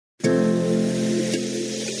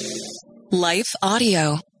Life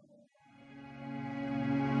Audio.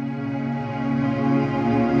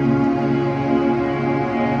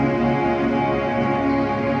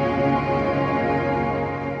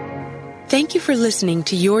 Thank you for listening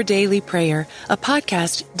to Your Daily Prayer, a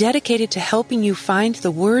podcast dedicated to helping you find the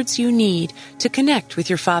words you need to connect with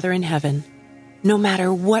your Father in heaven. No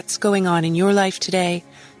matter what's going on in your life today,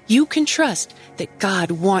 you can trust that God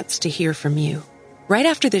wants to hear from you. Right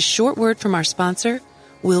after this short word from our sponsor,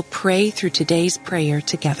 we'll pray through today's prayer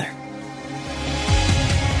together.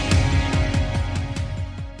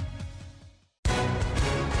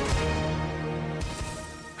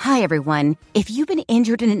 Hi, everyone. If you've been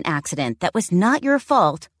injured in an accident that was not your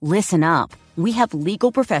fault, listen up. We have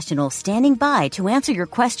legal professionals standing by to answer your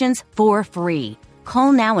questions for free.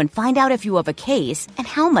 Call now and find out if you have a case and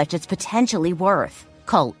how much it's potentially worth.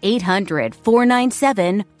 Call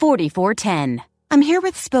 800-497-4410. I'm here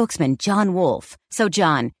with spokesman John Wolf. So,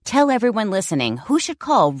 John, tell everyone listening who should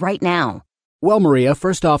call right now. Well, Maria,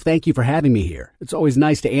 first off, thank you for having me here. It's always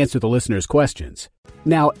nice to answer the listeners' questions.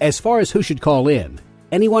 Now, as far as who should call in,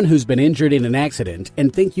 anyone who's been injured in an accident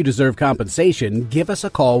and think you deserve compensation, give us a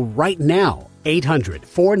call right now.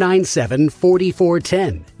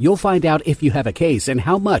 800-497-4410. You'll find out if you have a case and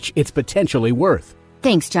how much it's potentially worth.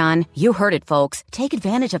 Thanks, John. You heard it, folks. Take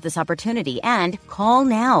advantage of this opportunity and call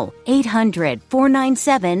now.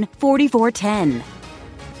 800-497-4410.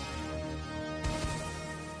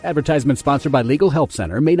 Advertisement sponsored by Legal Help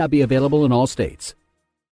Center. May not be available in all states.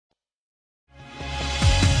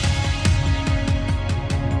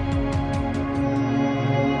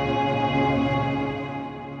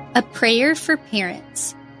 A Prayer for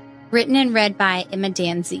Parents, written and read by Emma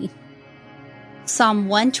Danzy. Psalm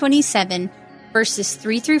 127, verses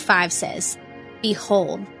 3 through 5 says,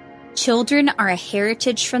 "Behold, children are a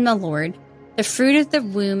heritage from the Lord. The fruit of the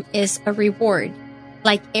womb is a reward.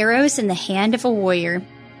 Like arrows in the hand of a warrior,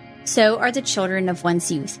 so are the children of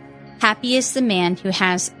one's youth. Happy is the man who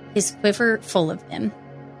has his quiver full of them."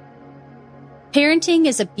 Parenting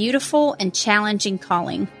is a beautiful and challenging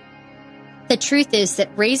calling. The truth is that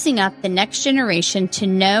raising up the next generation to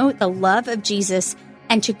know the love of Jesus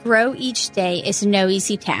and to grow each day is no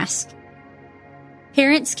easy task.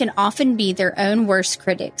 Parents can often be their own worst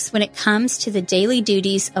critics when it comes to the daily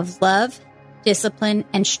duties of love, discipline,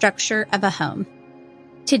 and structure of a home.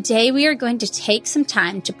 Today, we are going to take some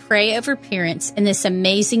time to pray over parents in this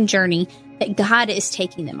amazing journey that God is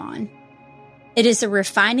taking them on. It is a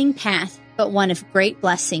refining path, but one of great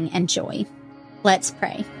blessing and joy. Let's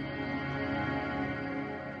pray.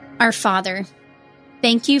 Our Father,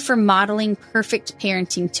 thank you for modeling perfect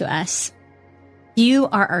parenting to us. You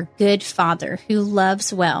are our good Father who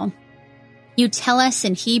loves well. You tell us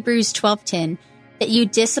in Hebrews 12:10 that you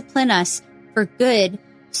discipline us for good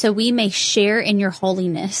so we may share in your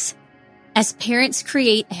holiness. As parents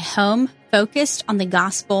create a home focused on the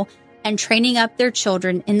gospel and training up their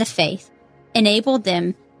children in the faith, enable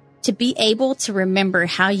them to be able to remember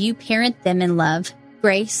how you parent them in love,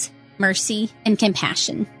 grace, mercy, and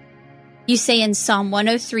compassion. You say in Psalm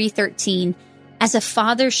 103:13, "As a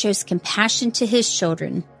father shows compassion to his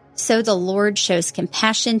children, so the Lord shows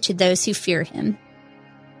compassion to those who fear him."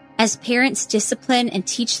 As parents discipline and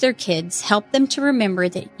teach their kids, help them to remember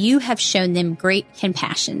that you have shown them great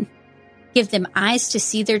compassion. Give them eyes to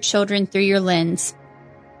see their children through your lens.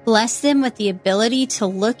 Bless them with the ability to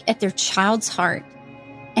look at their child's heart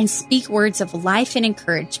and speak words of life and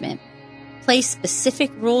encouragement. Place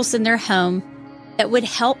specific rules in their home that would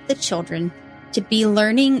help the children to be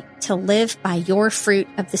learning to live by your fruit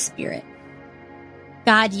of the Spirit.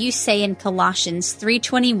 God, you say in Colossians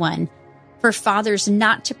 3:21, "For fathers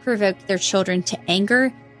not to provoke their children to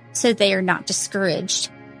anger, so they are not discouraged."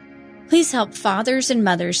 Please help fathers and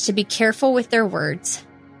mothers to be careful with their words.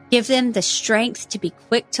 Give them the strength to be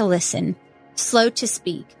quick to listen, slow to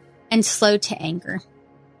speak, and slow to anger.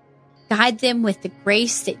 Guide them with the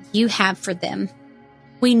grace that you have for them.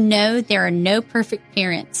 We know there are no perfect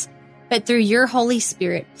parents, but through your Holy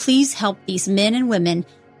Spirit, please help these men and women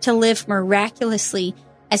to live miraculously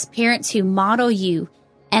as parents who model you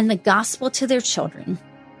and the gospel to their children.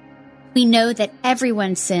 We know that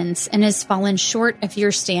everyone sins and has fallen short of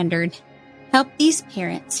your standard. Help these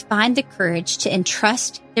parents find the courage to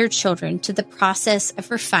entrust their children to the process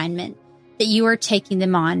of refinement that you are taking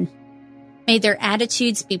them on. May their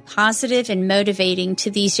attitudes be positive and motivating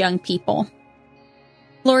to these young people.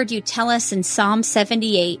 Lord, you tell us in Psalm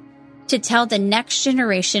 78 to tell the next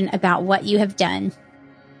generation about what you have done.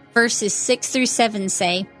 Verses 6 through 7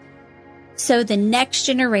 say, "So the next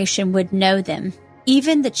generation would know them,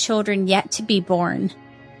 even the children yet to be born,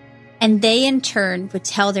 and they in turn would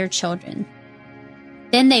tell their children.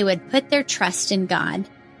 Then they would put their trust in God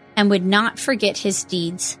and would not forget his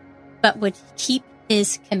deeds, but would keep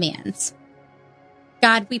his commands.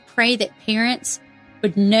 God, we pray that parents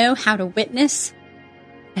would know how to witness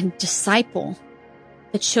and disciple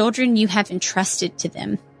the children you have entrusted to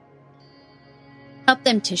them. Help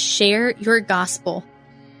them to share your gospel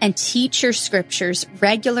and teach your scriptures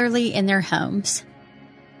regularly in their homes.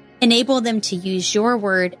 Enable them to use your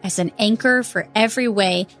word as an anchor for every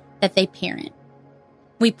way that they parent.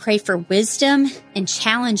 We pray for wisdom in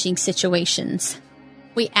challenging situations.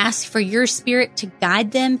 We ask for your Spirit to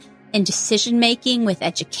guide them in decision-making with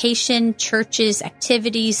education, churches,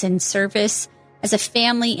 activities, and service as a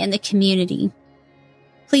family in the community.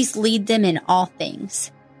 Please lead them in all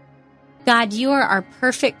things. God, you are our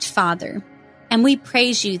perfect Father, and we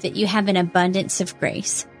praise you that you have an abundance of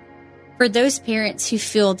grace. For those parents who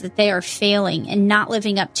feel that they are failing and not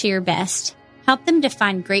living up to your best, help them to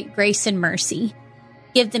find great grace and mercy.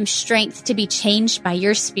 Give them strength to be changed by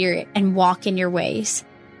your Spirit and walk in your ways.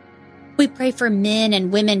 We pray for men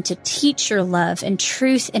and women to teach your love and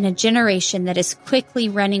truth in a generation that is quickly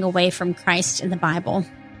running away from Christ and the Bible.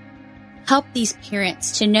 Help these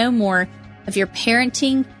parents to know more of your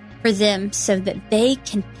parenting for them so that they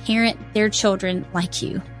can parent their children like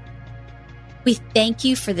you. We thank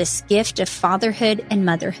you for this gift of fatherhood and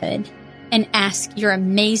motherhood and ask your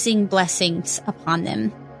amazing blessings upon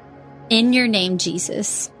them. In your name,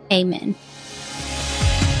 Jesus, amen.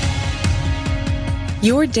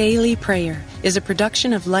 Your Daily Prayer is a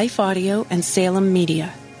production of Life Audio and Salem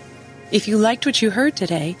Media. If you liked what you heard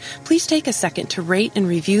today, please take a second to rate and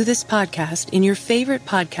review this podcast in your favorite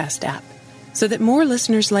podcast app so that more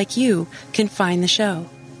listeners like you can find the show.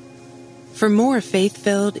 For more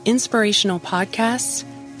faith-filled, inspirational podcasts,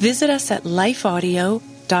 visit us at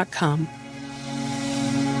lifeaudio.com.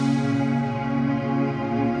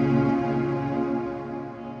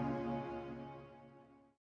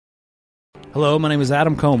 Hello, my name is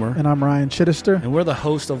Adam Comer. And I'm Ryan Chittister. And we're the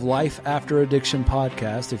host of Life After Addiction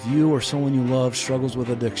podcast. If you or someone you love struggles with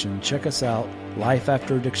addiction, check us out, Life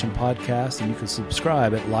After Addiction podcast, and you can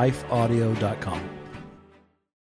subscribe at lifeaudio.com.